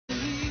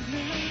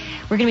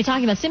We're going to be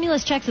talking about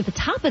stimulus checks at the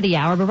top of the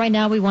hour, but right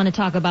now we want to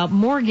talk about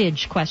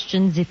mortgage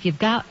questions. If you've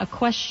got a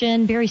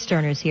question, Barry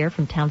Sterner's here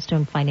from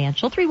Townstone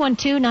Financial.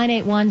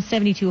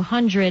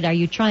 312-981-7200. Are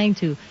you trying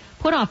to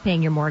put off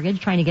paying your mortgage,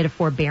 trying to get a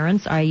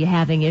forbearance? Are you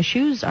having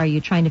issues? Are you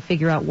trying to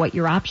figure out what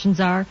your options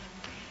are?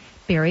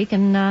 Barry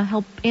can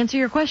help answer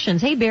your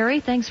questions. Hey,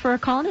 Barry, thanks for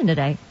calling in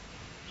today.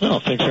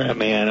 Oh, thanks for having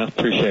me, Anna.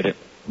 Appreciate it.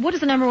 What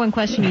is the number one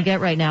question you get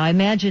right now? I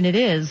imagine it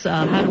is,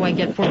 how do I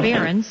get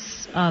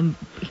forbearance?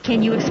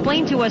 Can you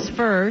explain to us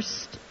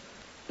first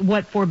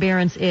what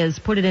forbearance is?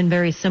 Put it in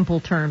very simple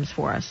terms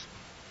for us.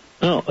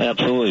 Oh,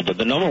 absolutely. But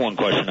the number one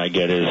question I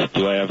get is,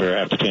 do I ever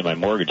have to pay my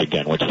mortgage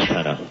again? Which is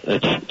kind of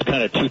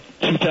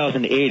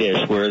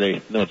 2008-ish, where they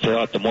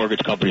thought the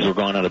mortgage companies were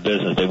going out of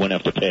business, they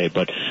wouldn't have to pay.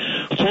 But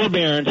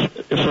forbearance,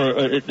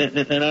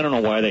 and I don't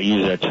know why they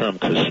use that term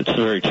because it's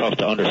very tough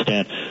to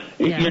understand.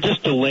 Yeah. You're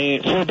just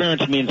delaying.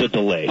 Forbearance means a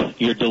delay.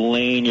 You're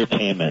delaying your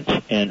payment,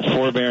 and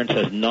forbearance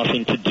has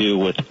nothing to do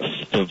with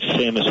the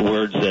famous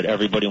words that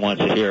everybody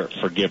wants to hear: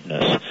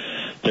 forgiveness.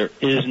 There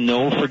is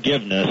no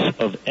forgiveness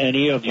of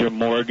any of your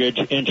mortgage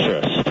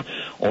interest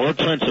or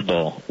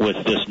principal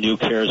with this new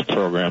CARES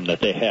program that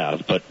they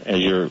have. But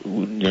as your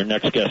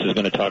next guest is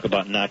going to talk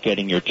about not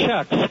getting your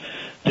checks,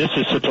 this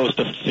is supposed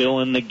to fill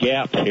in the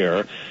gap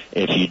here.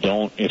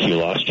 If you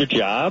lost your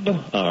job,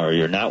 or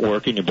you're not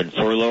working, you've been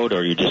furloughed,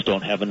 or you just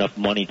don't have enough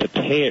money to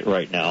pay it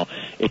right now,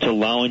 it's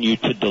allowing you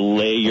to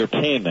delay your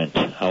payment.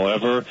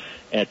 However,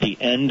 at the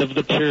end of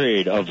the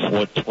period of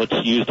let's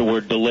use the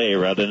word delay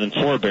rather than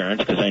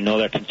forbearance, because I know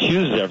that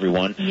confuses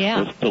everyone.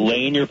 Yeah. With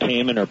delaying your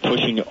payment or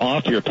pushing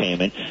off your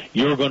payment,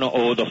 you're going to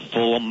owe the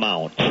full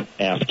amount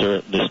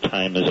after this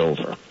time is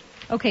over.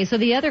 Okay, so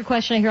the other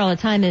question I hear all the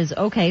time is,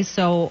 okay,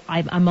 so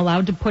I'm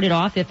allowed to put it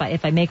off if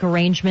I make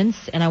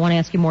arrangements, and I want to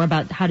ask you more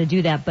about how to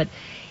do that, but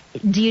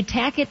do you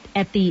tack it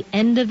at the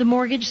end of the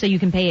mortgage so you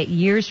can pay it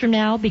years from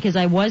now? Because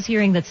I was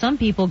hearing that some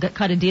people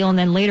cut a deal and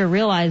then later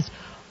realized,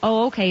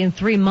 oh, okay, in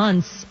 3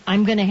 months,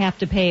 I'm going to have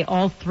to pay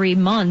all 3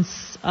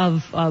 months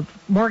of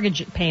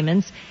mortgage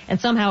payments, and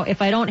somehow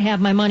if I don't have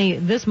my money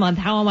this month,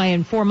 how am I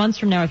in 4 months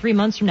from now or 3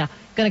 months from now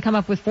going to come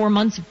up with 4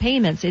 months of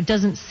payments? It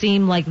doesn't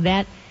seem like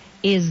that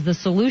is the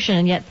solution,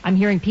 and yet I'm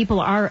hearing people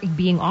are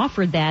being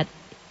offered that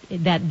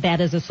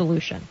is a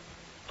solution.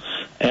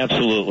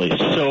 Absolutely.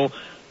 So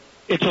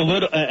it's a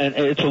little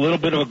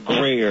bit of a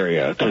gray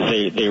area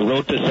because they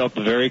wrote this up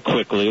very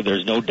quickly.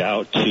 There's no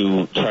doubt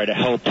to try to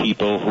help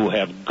people who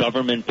have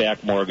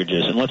government-backed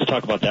mortgages, and let's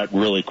talk about that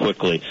really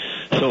quickly.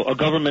 So a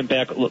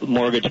government-backed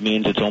mortgage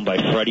means it's owned by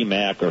Freddie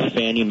Mac or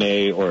Fannie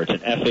Mae, or it's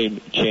an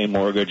FHA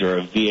mortgage or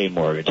a VA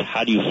mortgage.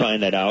 How do you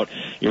find that out?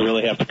 You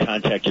really have to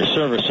contact your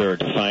servicer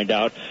to find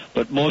out,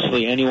 but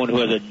mostly anyone who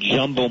has a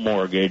jumbo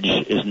mortgage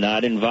is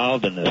not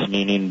involved in this,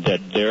 meaning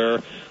that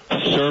their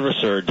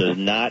servicer does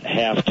not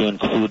have to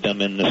include them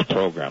in this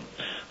program.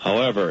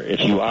 However, if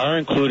you are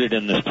included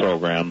in this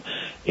program,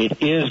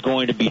 it is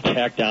going to be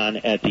tacked on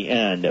at the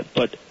end.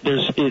 But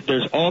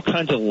there's all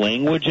kinds of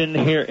language in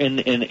here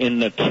in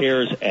the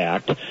CARES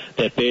Act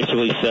that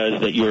basically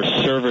says that your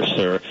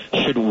servicer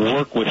should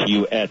work with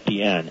you at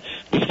the end.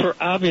 For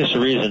obvious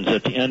reasons,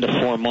 at the end of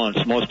 4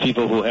 months, most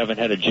people who haven't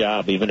had a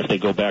job, even if they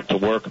go back to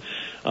work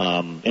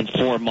in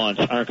 4 months,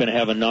 aren't going to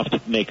have enough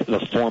to make the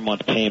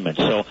 4-month payment.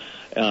 So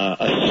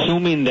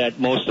assuming that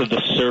most of the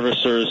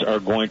servicers are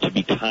going to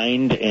be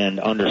kind and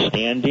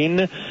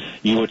understanding,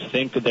 you would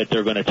think that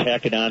they're going to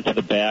tack it on to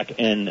the back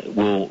and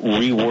will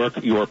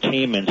rework your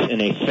payments in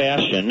a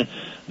fashion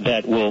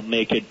that will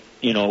make it,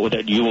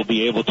 that you will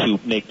be able to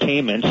make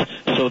payments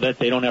so that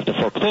they don't have to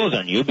foreclose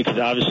on you, because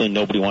obviously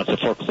nobody wants to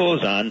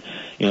foreclose on,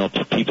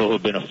 people who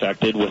have been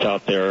affected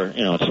without their,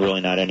 it's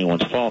really not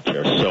anyone's fault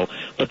here. So,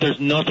 but there's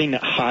nothing,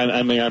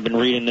 I've been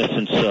reading this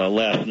since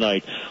last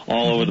night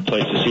all over the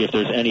place to see if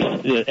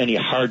there's any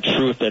hard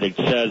truth that it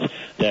says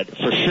that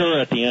for sure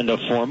at the end of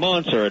 4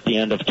 months or at the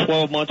end of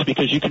 12 months,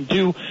 because you can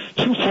do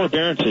 2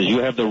 forbearances. You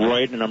have the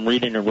right, and I'm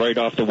reading it right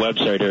off the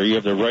website here, you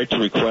have the right to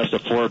request a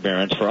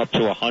forbearance for up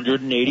to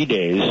 180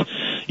 days.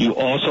 You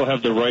also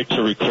have the right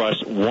to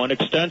request 1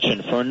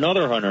 extension for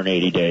another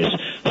 180 days.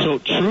 So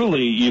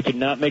truly, you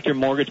cannot make your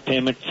mortgage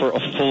payment for a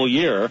full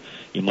year.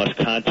 You must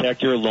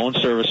contact your loan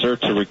servicer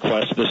to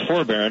request this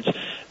forbearance,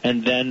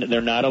 and then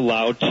they're not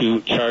allowed to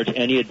charge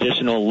any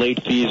additional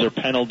late fees or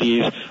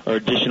penalties or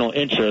additional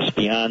interest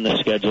beyond the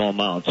schedule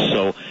amounts.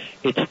 So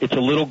it's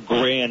a little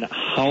gray on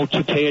how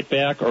to pay it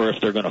back, or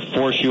if they're going to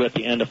force you at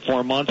the end of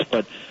 4 months,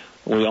 but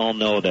we all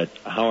know that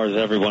how is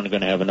everyone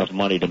going to have enough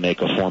money to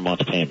make a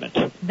 4-month payment?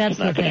 That's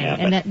the thing,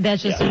 and that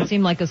just didn't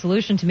seem like a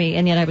solution to me,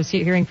 and yet I was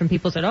hearing from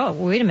people said, oh,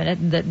 wait a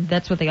minute,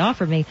 that's what they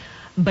offered me.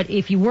 But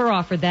if you were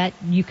offered that,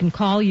 you can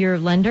call your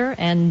lender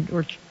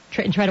and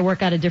try to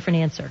work out a different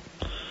answer.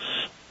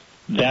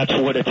 That's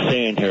what it's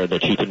saying here,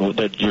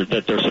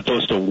 that they're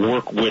supposed to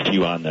work with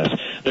you on this.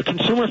 The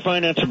Consumer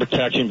Financial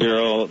Protection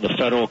Bureau, the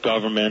federal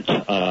government,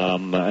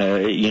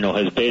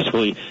 has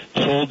basically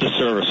told the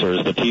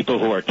servicers, the people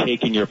who are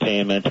taking your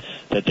payment,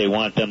 that they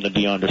want them to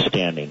be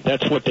understanding.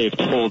 That's what they've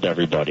told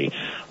everybody.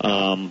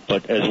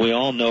 But as we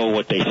all know,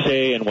 what they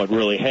say and what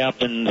really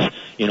happens,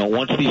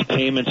 once these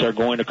payments are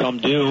going to come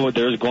due,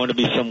 there's going to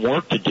be some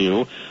work to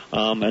do.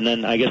 And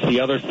then I guess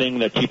the other thing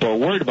that people are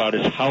worried about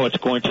is how it's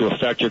going to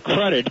affect your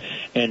credit.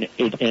 And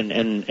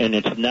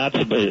it's not.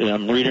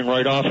 I'm reading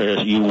right off here.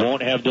 You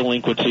won't have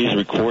delinquencies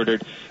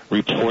reported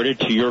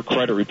to your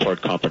credit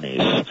report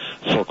companies.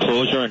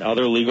 Foreclosure and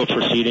other legal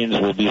proceedings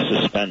will be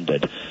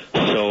suspended.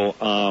 So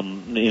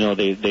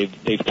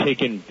they've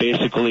taken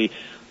basically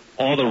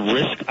all the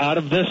risk out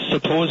of this,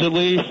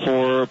 supposedly,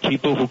 for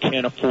people who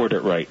can't afford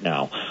it right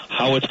now.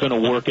 How it's going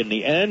to work in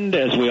the end,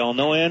 as we all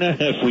know, Anna,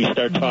 if we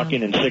start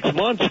talking in 6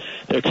 months,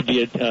 there could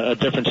be a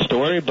different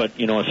story. But,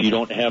 if you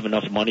don't have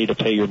enough money to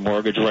pay your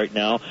mortgage right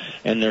now,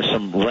 and there's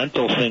some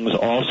rental things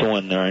also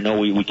in there. I know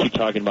we keep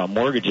talking about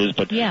mortgages,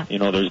 but,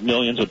 there's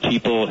millions of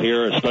people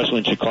here, especially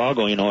in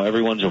Chicago,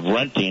 everyone's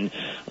renting.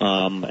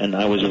 And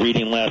I was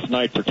reading last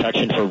night,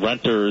 protection for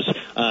renters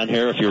on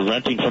here. If you're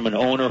renting from an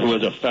owner who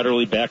has a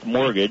federally backed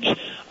mortgage,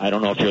 I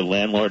don't know if your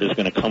landlord is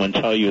going to come and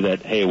tell you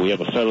that, hey, we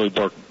have a federally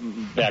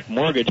backed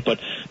mortgage,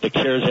 but the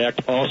CARES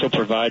Act also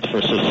provides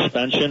for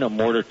suspension or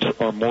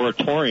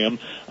moratorium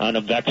on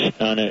evictions.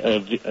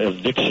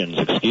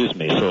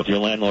 So if your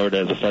landlord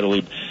has a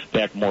federally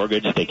backed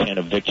mortgage, they can't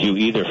evict you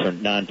either for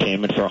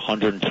non-payment for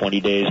 120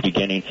 days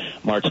beginning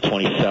March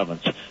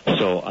 27th.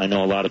 So I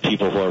know a lot of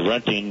people who are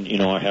renting,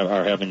 are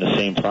having the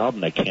same problem.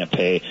 They can't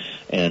pay,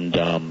 and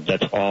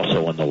that's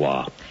also in the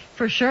law.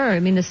 For sure. I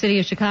mean, the city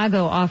of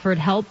Chicago offered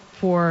help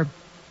for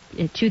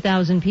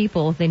 2,000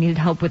 people if they needed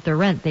help with their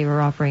rent. They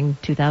were offering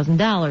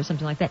 $2,000,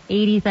 something like that.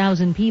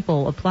 80,000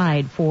 people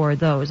applied for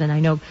those. And I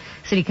know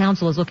City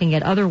Council is looking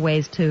at other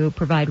ways to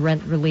provide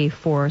rent relief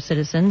for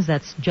citizens.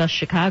 That's just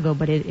Chicago,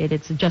 but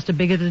it's just as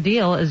big of a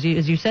deal, as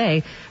you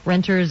say.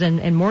 Renters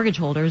and mortgage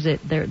holders,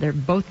 they're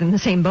both in the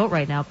same boat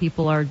right now.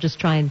 People are just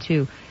trying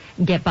to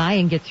get by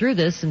and get through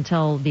this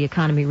until the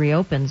economy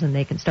reopens and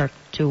they can start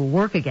to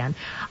work again.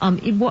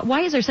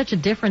 Why is there such a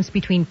difference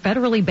between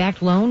federally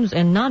backed loans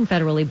and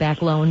non-federally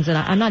backed loans? And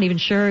I'm not even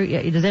sure.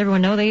 Does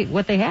everyone know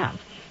what they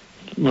have?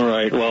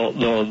 Right. Well,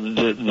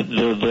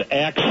 the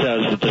Act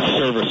says that the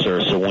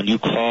servicer, so when you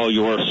call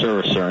your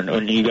servicer,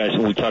 and you guys,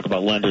 when we talk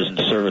about lenders and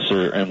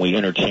servicer and we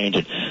interchange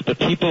it, the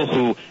people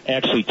who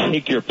actually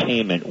take your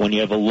payment when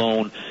you have a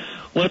loan,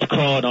 let's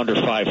call it under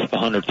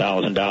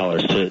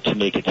 $500,000 to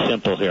make it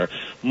simple here.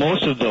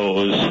 Most of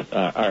those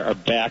are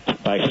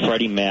backed by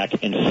Freddie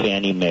Mac and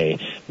Fannie Mae,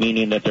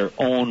 meaning that they're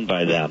owned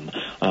by them.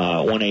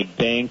 When a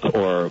bank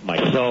or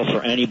myself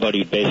or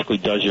anybody basically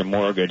does your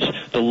mortgage,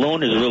 the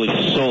loan is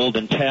really sold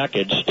and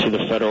packaged to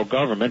the federal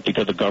government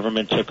because the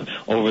government took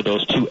over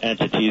those two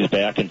entities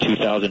back in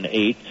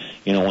 2008,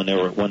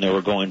 when they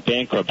were going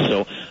bankrupt.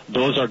 So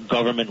those are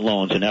government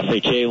loans. An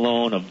FHA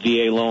loan, a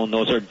VA loan,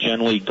 those are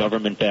generally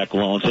government-backed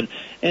loans.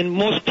 And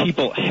most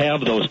people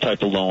have those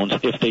type of loans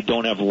if they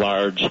don't have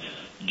large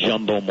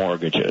jumbo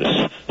mortgages.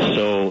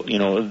 So,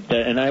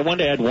 and I want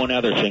to add one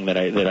other thing that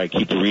I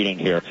keep reading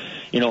here.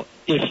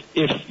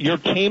 If your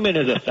payment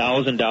is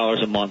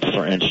 $1,000 a month,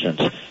 for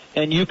instance,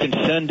 and you can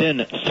send in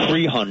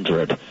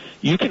 $300,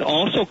 you can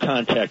also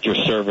contact your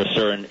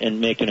servicer and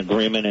make an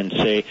agreement and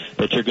say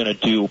that you're going to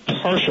do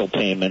partial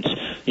payments,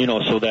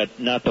 so that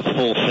not the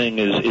full thing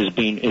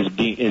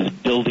is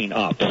building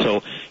up.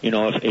 So,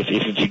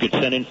 if you could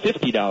send in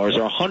 $50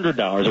 or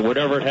 $100 or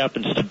whatever it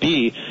happens to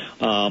be,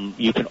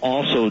 you can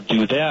also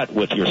do that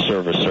with your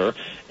servicer.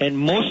 And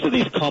most of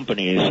these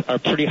companies are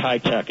pretty high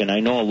tech, and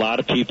I know a lot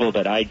of people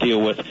that I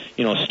deal with,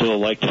 still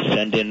like to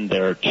send in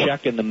their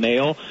check in the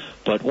mail.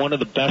 But one of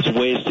the best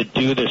ways to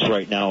do this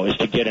right now is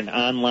to get an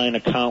online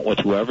account with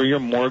whoever your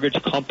mortgage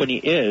company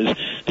is,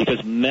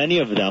 because many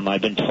of them,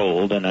 I've been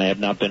told, and I have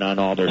not been on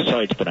all their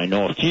sites, but I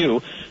know a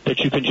few,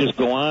 that you can just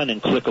go on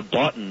and click a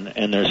button,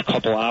 and there's a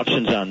couple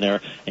options on there,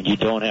 and you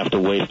don't have to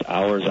waste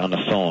hours on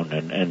the phone.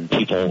 And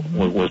people,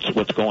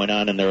 what's going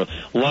on in their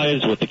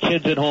lives with the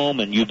kids at home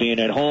and you being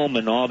at home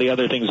and all the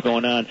other things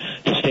going on,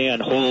 to stay on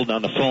hold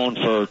on the phone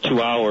for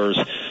 2 hours,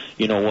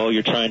 while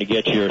you're trying to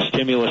get your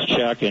stimulus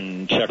check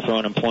and check for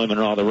unemployment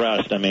and all the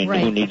rest. I mean,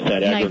 right. Who needs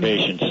that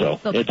aggravation? So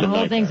it's the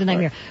whole thing's a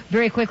nightmare.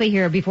 Very quickly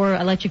here, before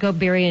I let you go,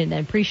 Barry, and I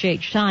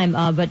appreciate your time,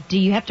 but do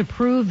you have to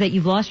prove that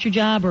you've lost your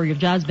job or your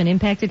job's been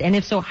impacted? And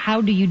if so, how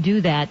do you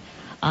do that?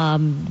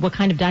 What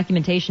kind of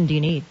documentation do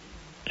you need?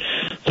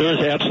 There is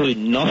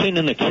absolutely nothing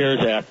in the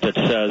CARES Act that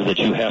says that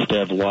you have to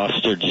have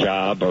lost your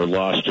job or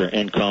lost your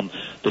income.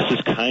 This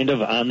is kind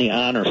of on the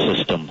honor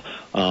system.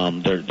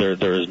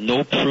 There is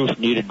no proof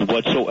needed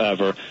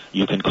whatsoever.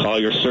 You can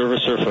call your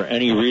servicer for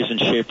any reason,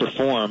 shape, or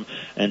form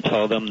and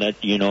tell them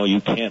that,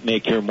 you can't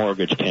make your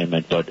mortgage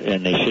payment,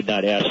 and they should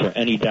not ask for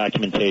any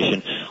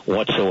documentation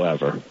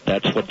whatsoever.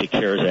 That's what the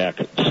CARES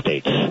Act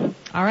states.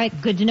 All right,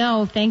 good to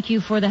know. Thank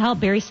you for the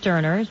help. Barry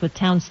Sterner with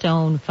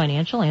Townstone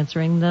Financial,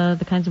 answering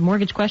the kinds of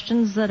mortgage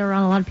questions that are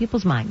on a lot of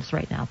people's minds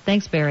right now.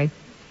 Thanks, Barry.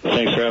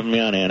 Thanks for having me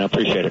on, Ann. I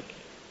appreciate it.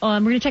 We're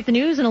going to check the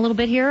news in a little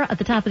bit here at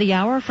the top of the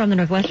hour from the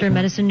Northwestern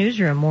Medicine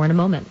Newsroom. More in a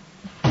moment.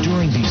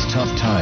 During these tough times,